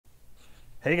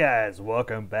Hey guys,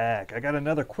 welcome back. I got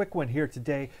another quick one here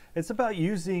today. It's about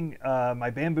using my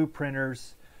Bambu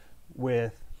printers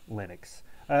with Linux.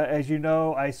 As you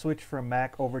know, I switched from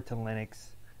Mac over to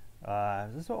Linux.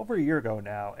 This is over a year ago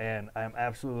now, and I'm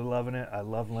absolutely loving it. I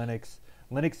love Linux.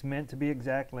 Linux Mint, to be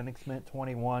exact, Linux Mint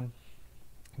 21.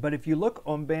 But if you look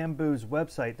on Bambu's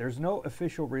website, there's no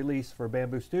official release for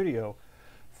Bambu Studio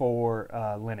for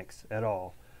Linux at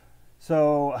all.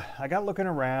 So I got looking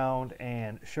around,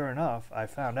 and sure enough, I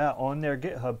found out on their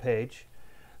GitHub page,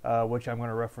 which I'm going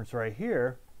to reference right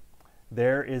here,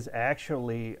 there is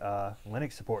actually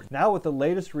Linux support. Now with the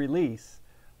latest release,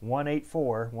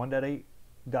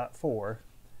 1.8.4,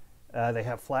 they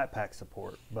have Flatpak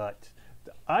support, but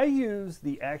I use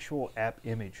the actual app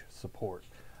image support.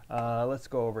 Let's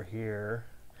go over here.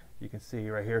 You can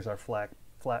see right here's our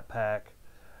Flatpak.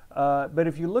 But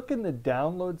if you look in the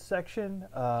download section,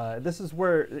 this is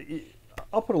where,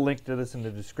 I'll put a link to this in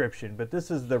the description, but this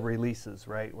is the releases,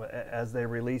 right? As they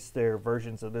release their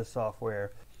versions of this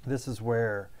software, this is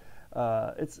where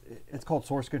it's called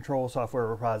Source Control Software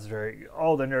Repository,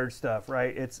 all the nerd stuff,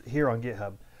 right? It's here on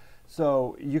GitHub.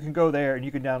 So you can go there and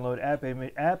you can download app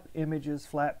images,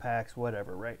 Flatpaks,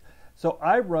 whatever, right? So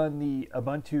I run the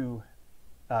Ubuntu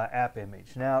app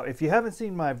image. Now, if you haven't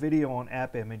seen my video on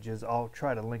app images, I'll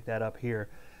try to link that up here.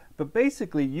 But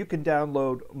basically, you can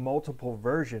download multiple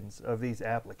versions of these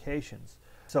applications.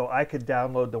 So I could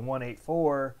download the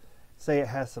 1.8.4, say it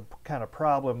has some kind of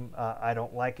problem, I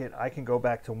don't like it, I can go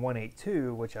back to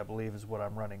 1.8.2, which I believe is what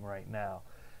I'm running right now,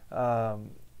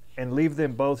 and leave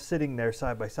them both sitting there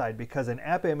side by side, because an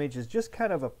app image is just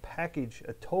kind of a package,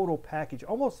 a total package,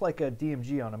 almost like a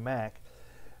DMG on a Mac,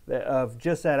 of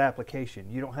just that application.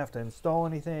 You don't have to install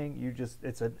anything.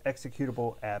 It's an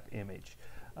executable app image.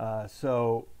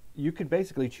 So you can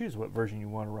basically choose what version you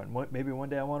want to run. Maybe one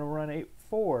day I want to run 8.4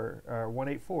 or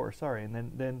 1.8.4, sorry,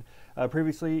 and then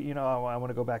previously, you know, I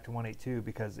want to go back to 1.8.2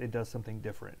 because it does something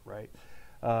different, right?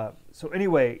 So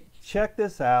anyway, check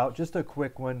this out. Just a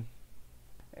quick one.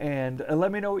 And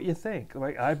let me know what you think.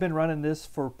 Like, I've been running this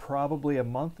for probably a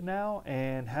month now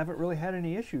and haven't really had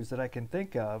any issues that I can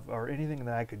think of or anything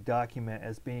that I could document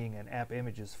as being an app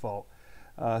image's fault.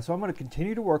 So I'm going to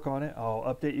continue to work on it. I'll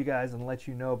update you guys and let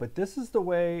you know. But this is the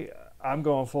way I'm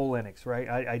going full Linux,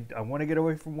 right? I want to get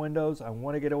away from Windows. I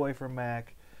want to get away from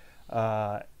Mac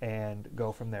and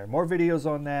go from there. More videos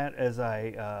on that as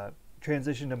I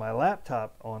transition to my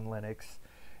laptop on Linux.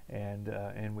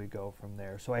 And we go from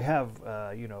there. So I have,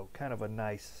 you know, kind of a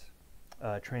nice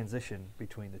transition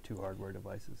between the two hardware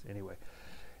devices. Anyway,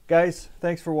 guys,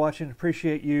 thanks for watching.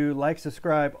 Appreciate you. Like,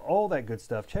 subscribe, all that good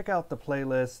stuff. Check out the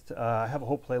playlist. I have a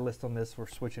whole playlist on this for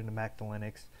switching to Mac to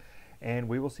Linux. And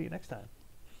we will see you next time.